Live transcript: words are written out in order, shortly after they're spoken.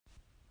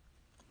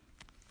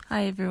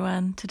Hi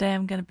everyone, today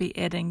I'm going to be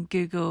adding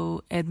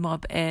Google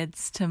Admob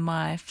Ads to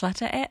my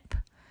Flutter app.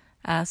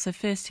 So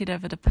first head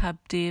over to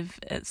PubDev,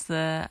 it's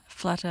the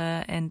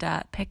Flutter and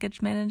Dart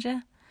package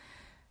manager.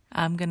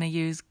 I'm going to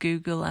use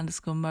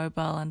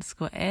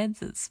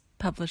Google_mobile_ads, it's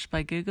published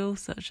by Google,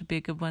 so it should be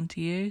a good one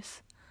to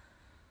use.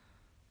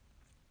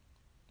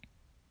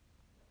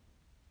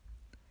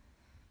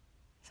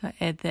 So I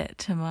add that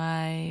to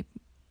my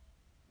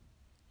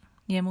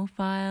YAML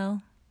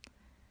file.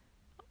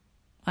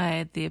 I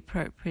add the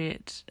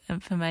appropriate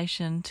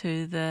information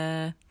to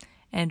the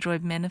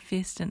Android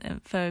manifest and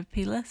info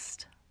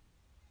plist.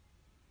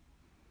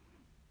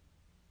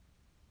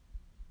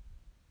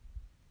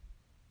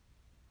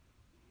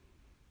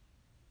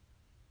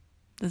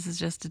 This is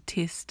just a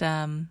test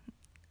Admob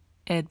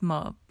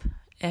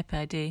app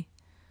ID.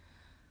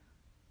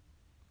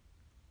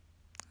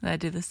 I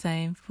do the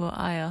same for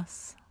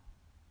iOS.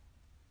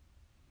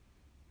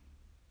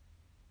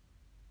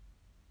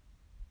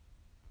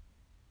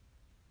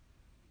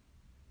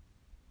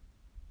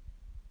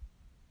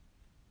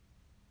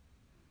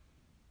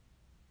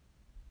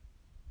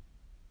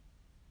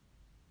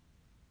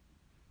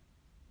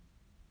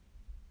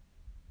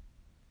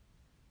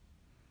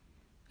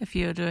 If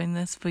you're doing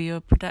this for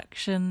your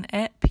production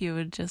app, you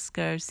would just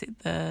go set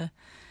the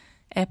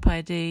app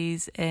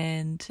IDs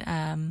and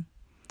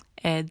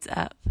ads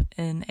up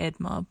in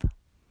Admob.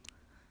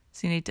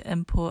 So you need to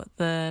import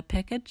the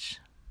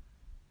package.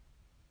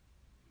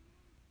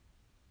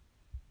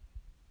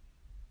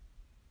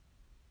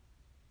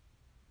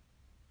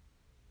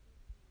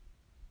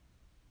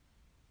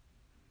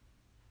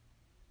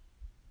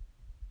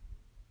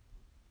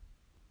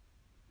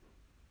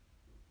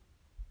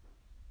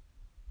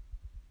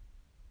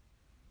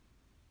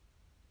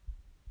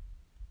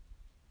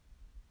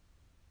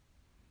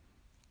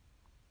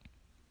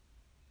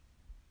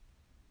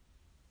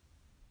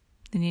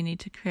 Then you need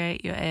to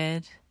create your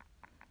ad.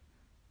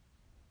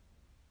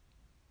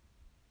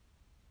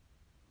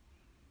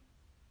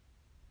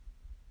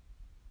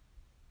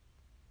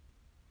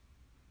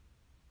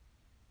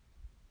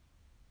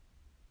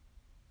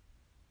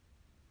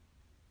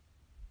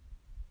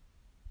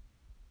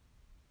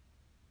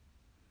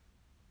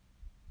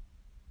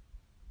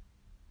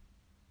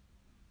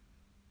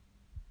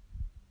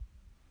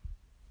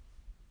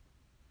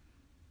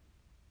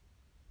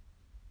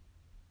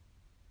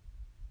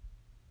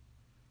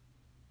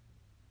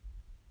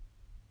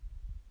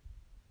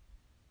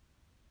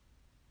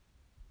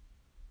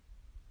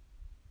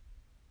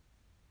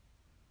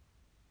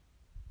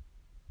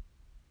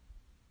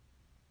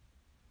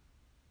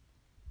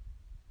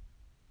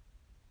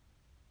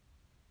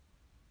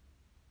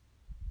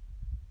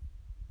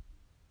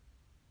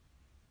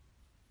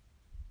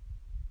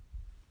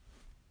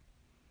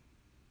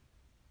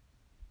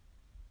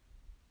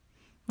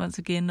 Once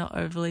again, not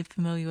overly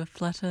familiar with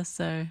Flutter,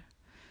 so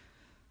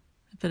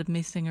a bit of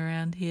messing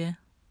around here.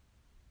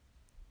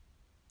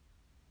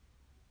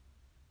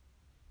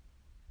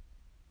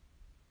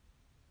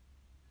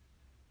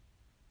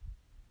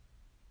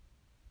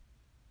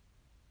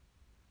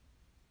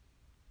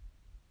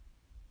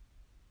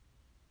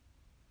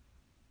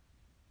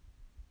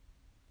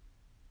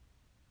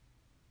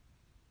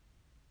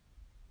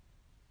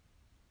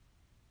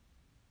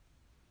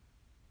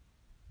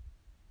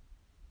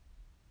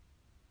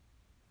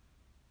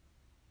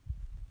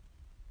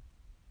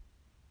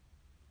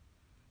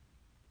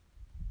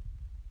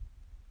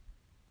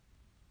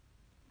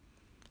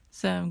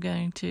 So I'm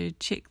going to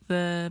check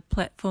the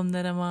platform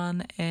that I'm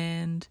on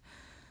and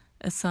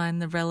assign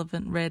the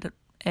relevant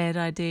ad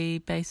ID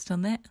based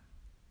on that.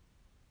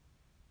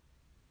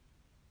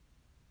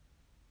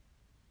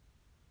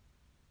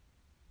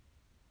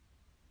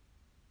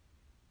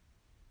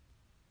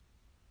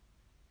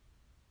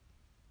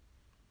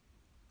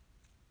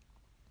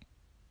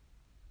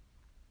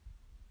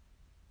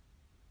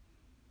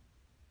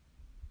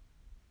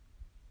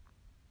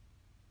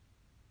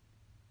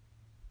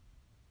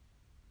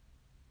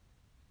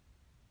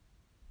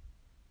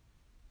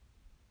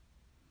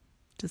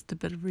 Just a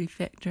bit of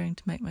refactoring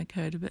to make my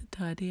code a bit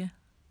tidier.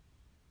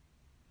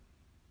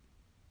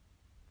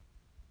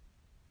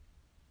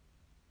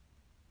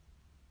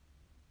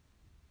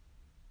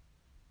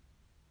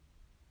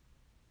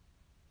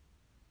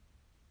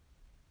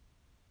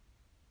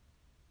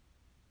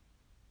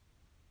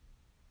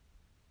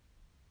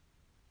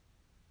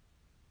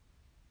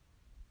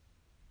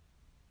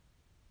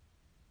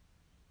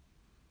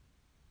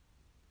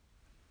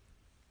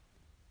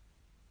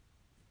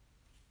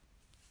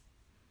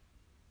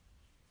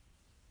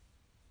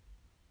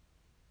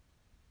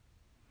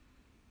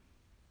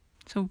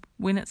 So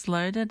when it's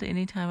loaded,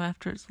 anytime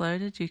after it's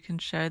loaded, you can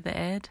show the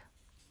ad.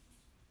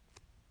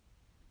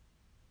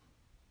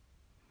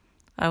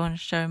 I want to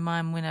show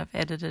mine when I've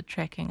added a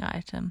tracking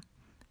item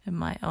in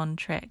my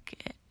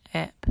on-track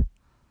app.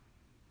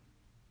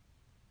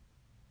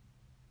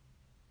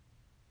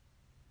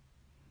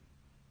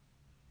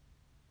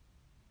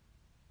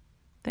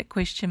 That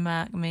question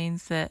mark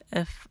means that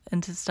if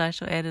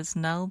interstitial ad is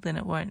null, then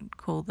it won't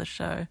call the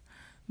show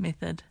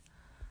method.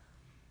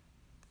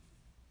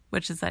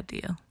 which is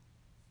ideal.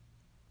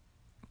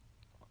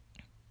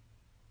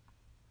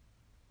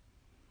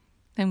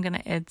 I'm going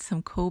to add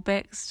some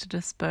callbacks to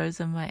dispose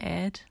of my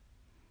ad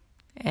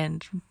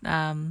and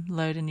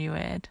load a new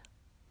ad.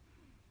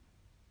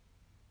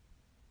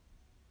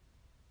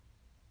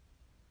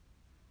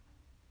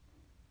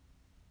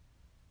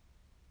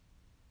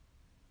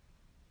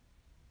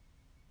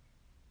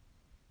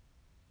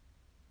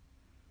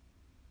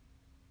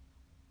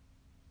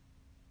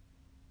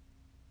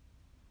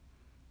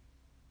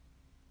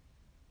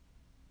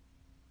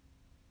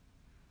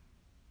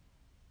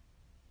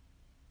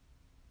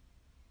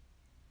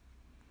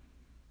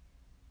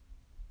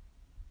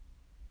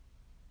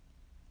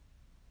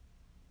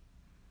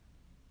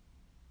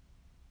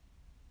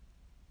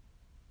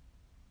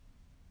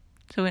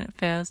 So when it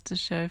fails to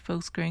show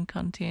full screen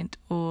content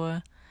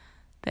or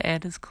the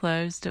ad is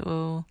closed, it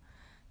will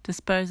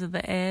dispose of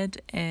the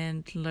ad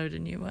and load a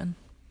new one.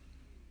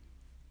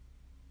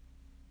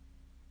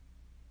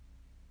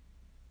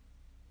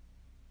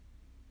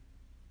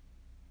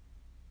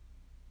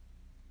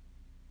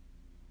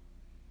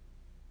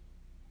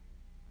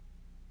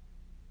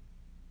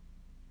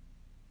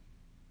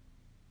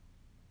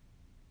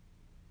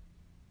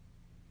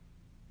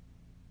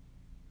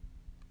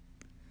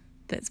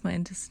 That's my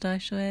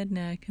interstitial ad.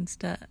 Now I can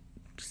start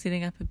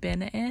setting up a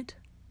banner ad.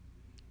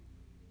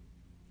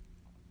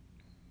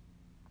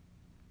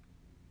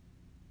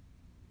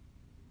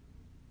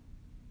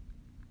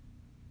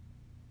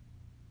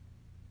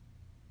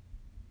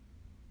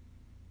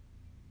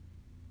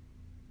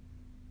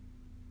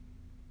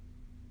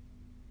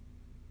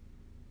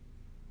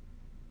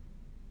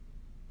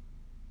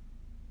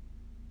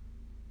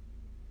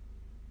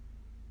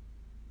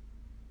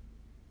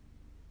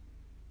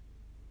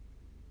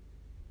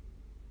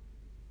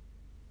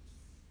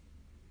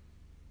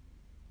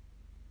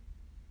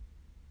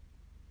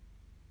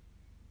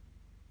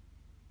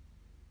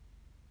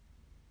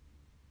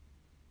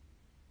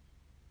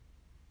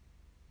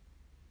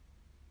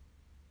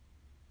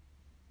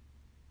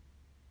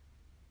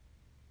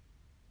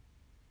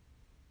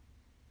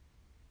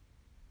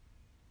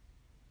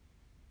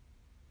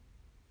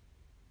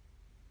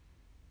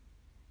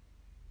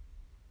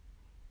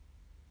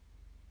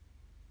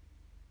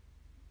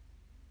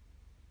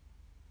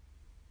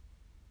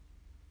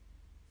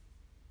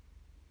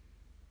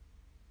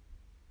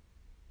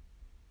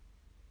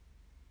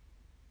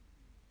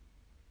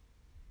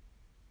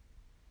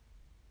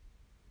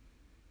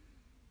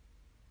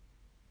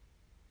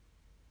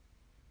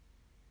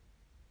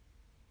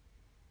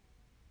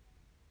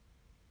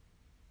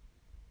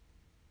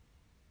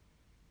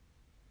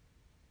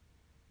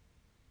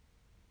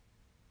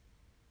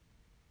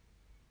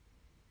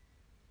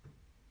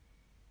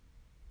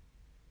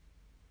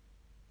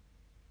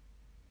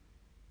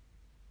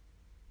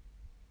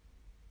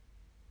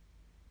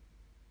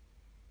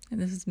 And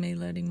this is me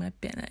loading my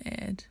banner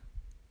ad.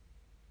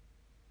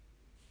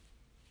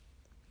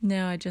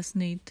 Now I just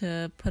need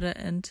to put it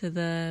into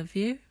the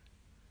view,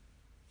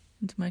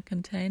 into my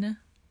container.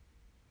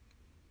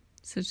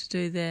 So to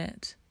do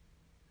that,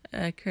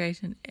 I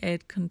create an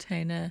ad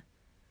container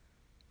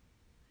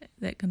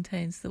that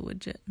contains the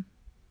widget,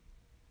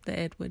 the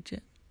ad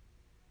widget.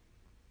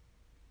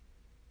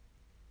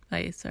 Oh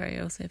yeah, sorry,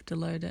 I also have to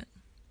load it.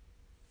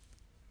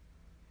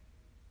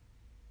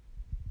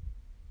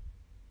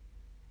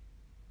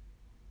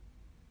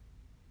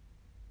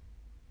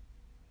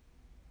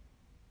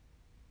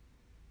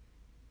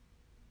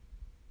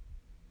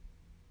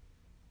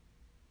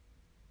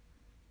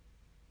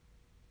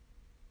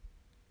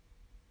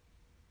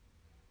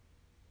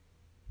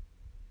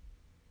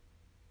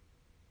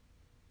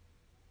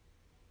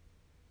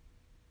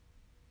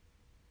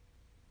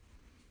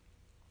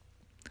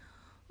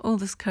 All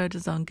this code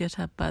is on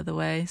GitHub, by the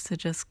way, so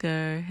just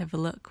go have a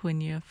look when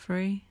you're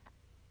free.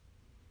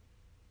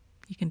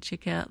 You can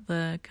check out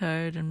the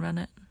code and run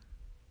it.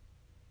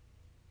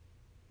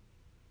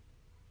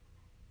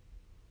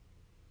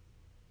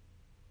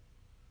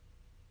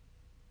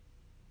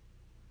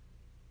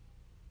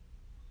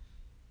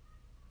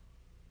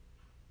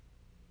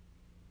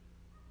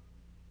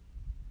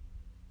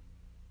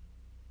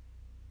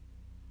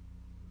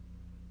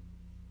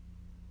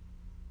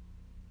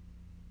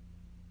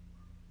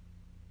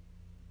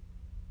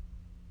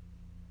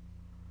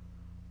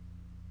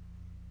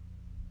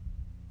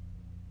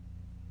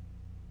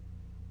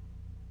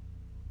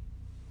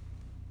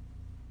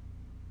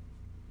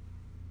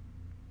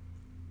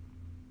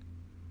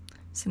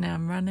 So now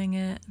I'm running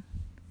it.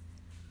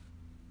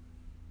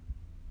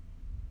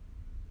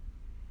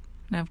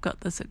 And I've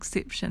got this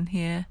exception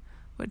here,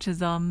 which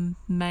is on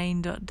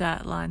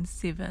main.dartline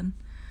 7.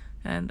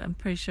 And I'm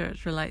pretty sure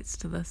it relates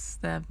to this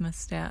that I've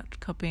missed out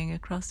copying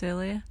across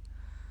earlier.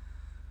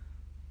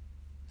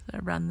 So I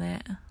run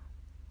that. And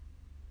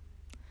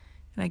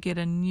I get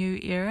a new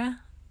error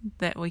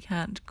that we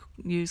can't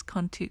use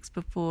context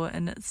before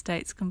init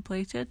state's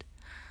completed.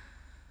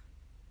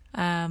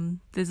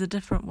 There's a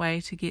different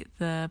way to get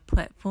the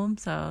platform,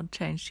 so I'll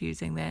change to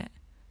using that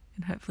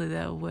and hopefully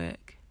that'll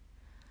work.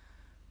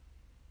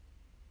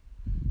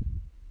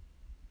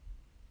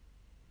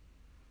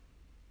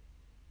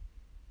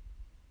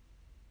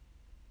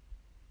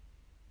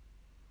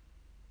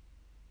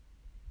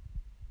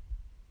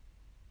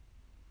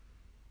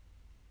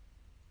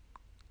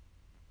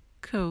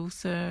 Cool,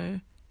 so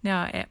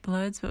now our app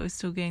loads, but we're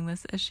still getting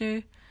this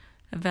issue.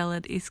 A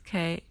valid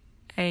SKA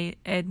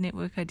ad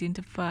network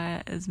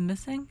identifier is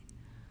missing.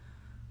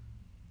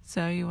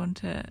 So you want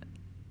to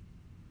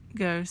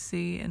go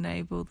see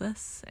enable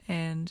this,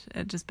 and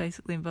it just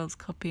basically involves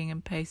copying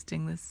and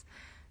pasting this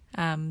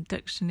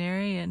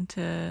dictionary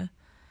into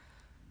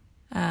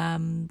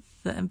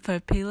the info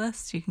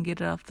plist. You can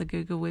get it off the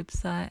Google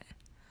website.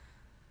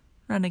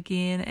 Run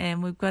again,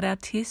 and we've got our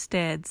test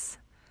ads.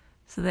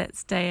 So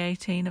that's day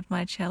 18 of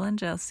my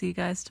challenge. I'll see you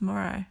guys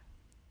tomorrow.